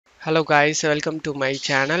Hello guys, welcome to my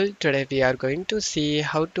channel. Today we are going to see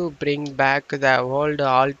how to bring back the old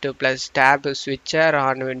Alt plus Tab switcher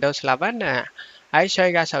on Windows 11. I show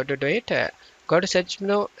you guys how to do it. Go to search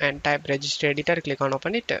menu and type Registry Editor, click on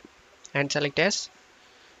open it and select yes.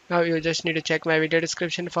 Now you just need to check my video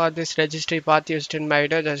description for this registry path used in my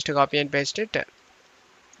video. Just copy and paste it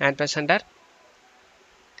and press enter.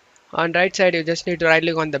 On right side you just need to right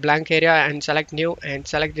click on the blank area and select new and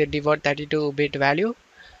select the default 32-bit value.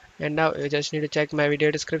 And now you just need to check my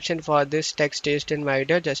video description for this text used in my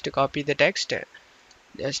video. Just to copy the text,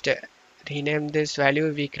 just rename this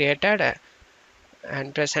value we created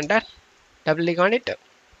and press enter. Double click on it,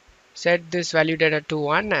 set this value data to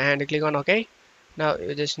 1 and click on OK. Now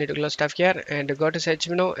you just need to close stuff here and go to search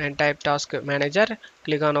menu and type task manager,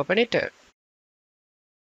 click on open it.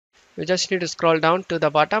 You just need to scroll down to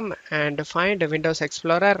the bottom and find Windows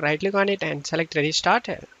Explorer, right click on it and select restart.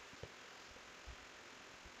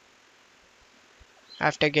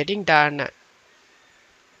 After getting done,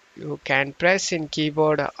 you can press in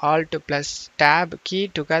keyboard Alt plus Tab key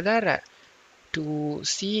together to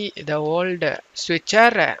see the old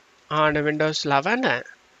switcher on Windows 11,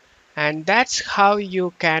 and that's how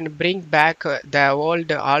you can bring back the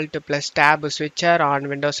old Alt plus Tab switcher on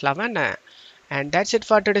Windows 11. And that's it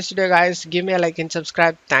for today's video guys. Give me a like and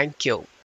subscribe. Thank you.